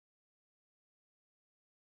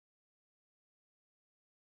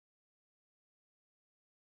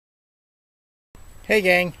Hey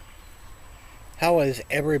gang, how is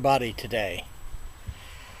everybody today?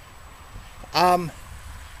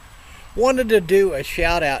 Wanted to do a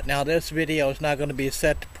shout out. Now this video is not going to be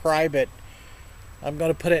set to private. I'm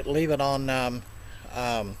going to leave it on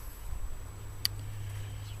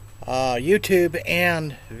YouTube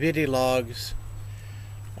and Videologs.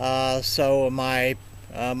 So my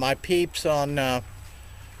peeps on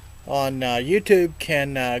YouTube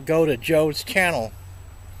can go to Joe's channel.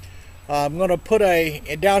 I'm going to put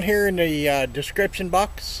down here in the description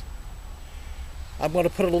box. I'm going to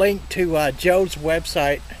put a link to Joe's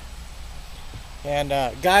website, and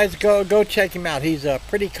guys, go check him out. He's a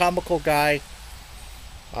pretty comical guy,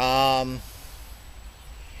 and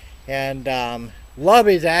love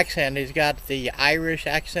his accent. He's got the Irish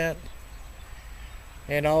accent,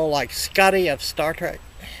 you know, like Scotty of Star Trek.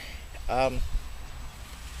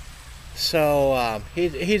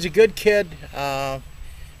 He's a good kid.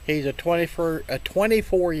 He's a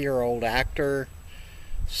 24-year-old actor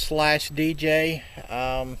slash DJ.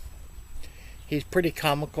 He's pretty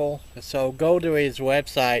comical, so go to his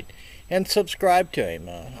website and subscribe to him.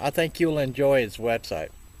 I think you'll enjoy his website.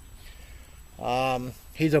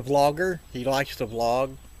 He's a vlogger. He likes to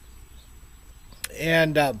vlog,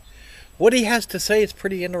 and what he has to say is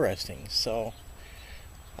pretty interesting. So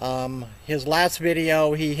his last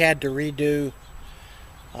video he had to redo.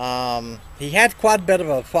 He had quite a bit of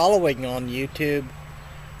a following on YouTube,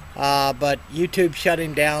 but YouTube shut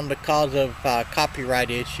him down because of copyright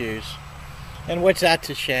issues, and which that's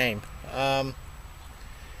a shame.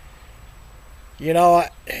 You know,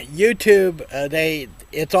 YouTube,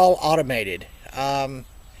 it's all automated.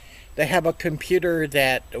 They have a computer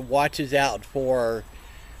that watches out for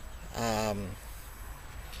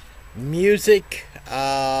music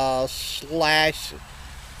slash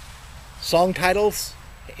song titles,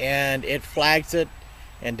 and it flags it,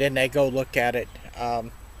 and then they go look at it.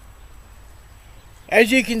 As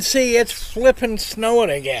you can see, it's flipping snowing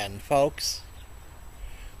again, folks.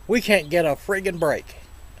 We can't get a friggin' break.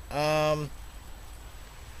 I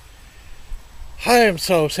am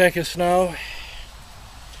so sick of snow.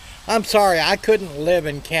 I'm sorry, I couldn't live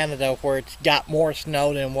in Canada where it's got more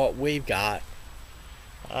snow than what we've got.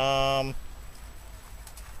 Well,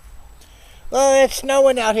 it's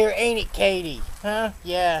snowing out here, ain't it, Katie? Huh?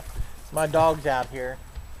 Yeah, my dog's out here.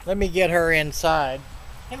 Let me get her inside.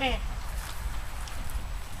 Come here.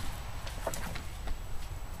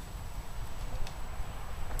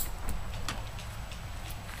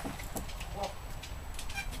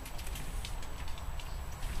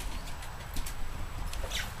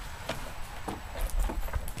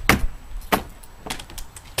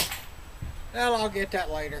 Well, I'll get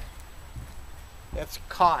that later. It's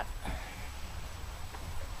caught.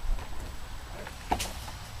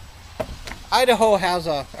 Idaho has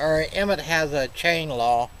Emmett has a chain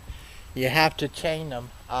law. You have to chain them,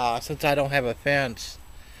 since I don't have a fence.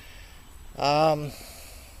 I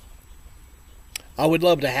would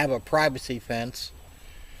love to have a privacy fence,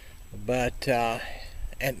 but to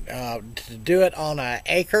do it on an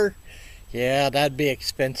acre, yeah, that'd be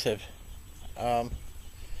expensive. Yeah,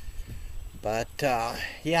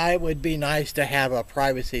 it would be nice to have a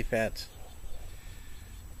privacy fence.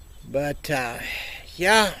 But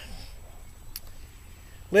yeah.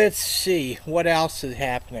 Let's see what else is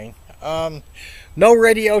happening. No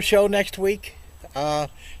radio show next week.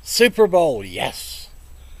 Super Bowl, yes.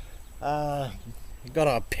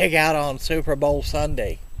 Gonna pig out on Super Bowl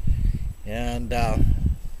Sunday, and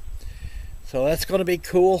so that's gonna be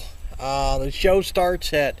cool. The show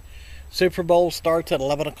Super Bowl starts at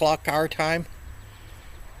 11 o'clock our time.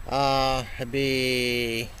 It'd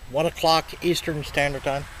be 1 o'clock Eastern Standard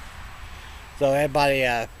Time. So everybody,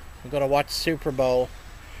 gonna watch Super Bowl.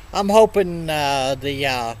 I'm hoping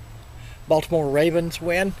the Baltimore Ravens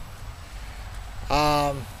win.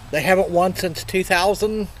 They haven't won since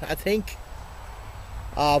 2000, I think.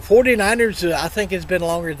 49ers, I think it's been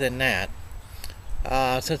longer than that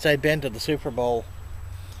since they've been to the Super Bowl.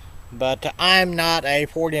 But I'm not a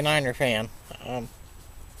 49er fan.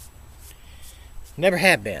 Never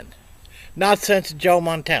have been. Not since Joe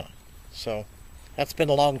Montana. So that's been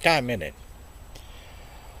a long time, isn't it?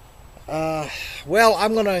 Well,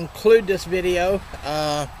 I'm going to include this video.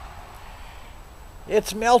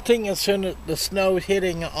 It's melting as soon as the snow is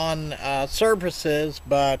hitting on surfaces,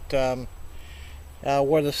 but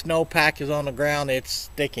where the snowpack is on the ground, it's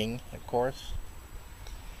sticking, of course.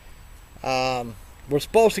 We're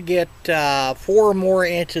supposed to get 4 more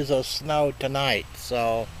inches of snow tonight,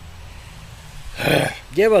 so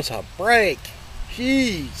give us a break.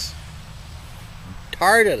 Jeez. I'm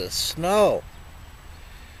tired of the snow.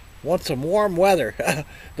 Want some warm weather.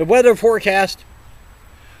 The weather forecast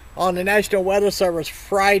on the National Weather Service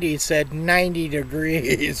Friday said 90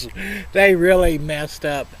 degrees. They really messed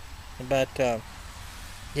up. But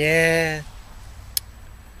yeah,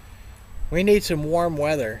 we need some warm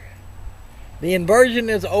weather. The inversion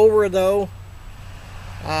is over though.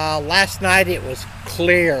 Last night it was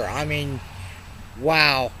clear. I mean,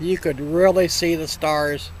 wow, you could really see the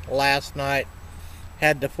stars last night.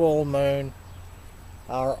 Had the full moon,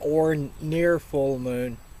 or near full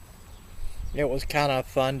moon. It was kind of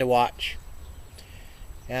fun to watch.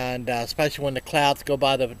 And especially when the clouds go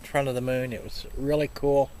by the front of the moon, it was really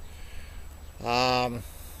cool.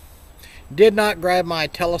 Did not grab my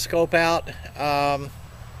telescope out.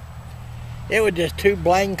 It was just too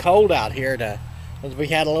blank cold out here because we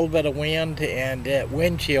had a little bit of wind, and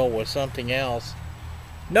wind chill was something else.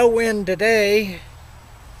 No wind today.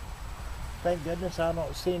 Thank goodness I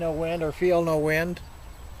don't see no wind or feel no wind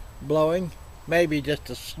blowing. Maybe just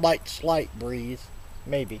a slight breeze.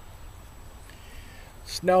 Maybe.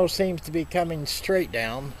 Snow seems to be coming straight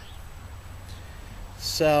down.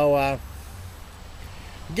 So,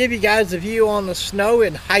 give you guys a view on the snow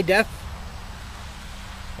in high def.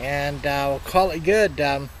 And we'll call it good.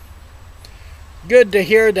 Good to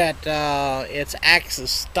hear that it's Axe's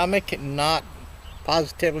stomach, not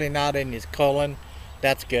positively not in his colon.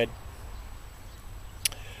 That's good.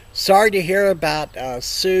 Sorry to hear about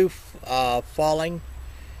Sue falling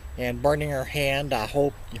and burning her hand. I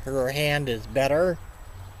hope her hand is better.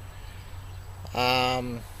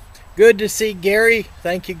 Good to see Gary.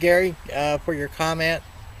 Thank you, Gary, for your comment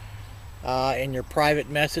and your private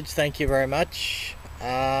message. Thank you very much.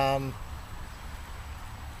 Haven't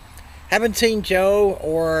seen Joe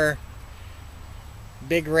or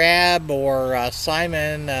Big Rab or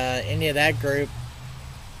Simon, any of that group,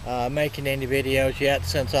 making any videos yet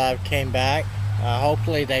since I came back.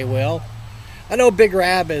 Hopefully they will. I know Big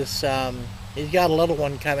Rab is, he's got a little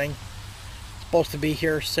one coming. Supposed to be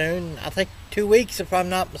here soon. I think 2 weeks if I'm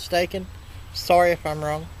not mistaken. Sorry if I'm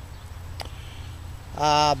wrong.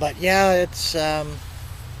 But yeah, it's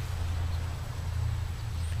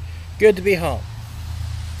good to be home.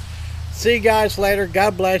 See you guys later.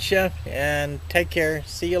 God bless you and take care.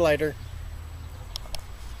 See you later.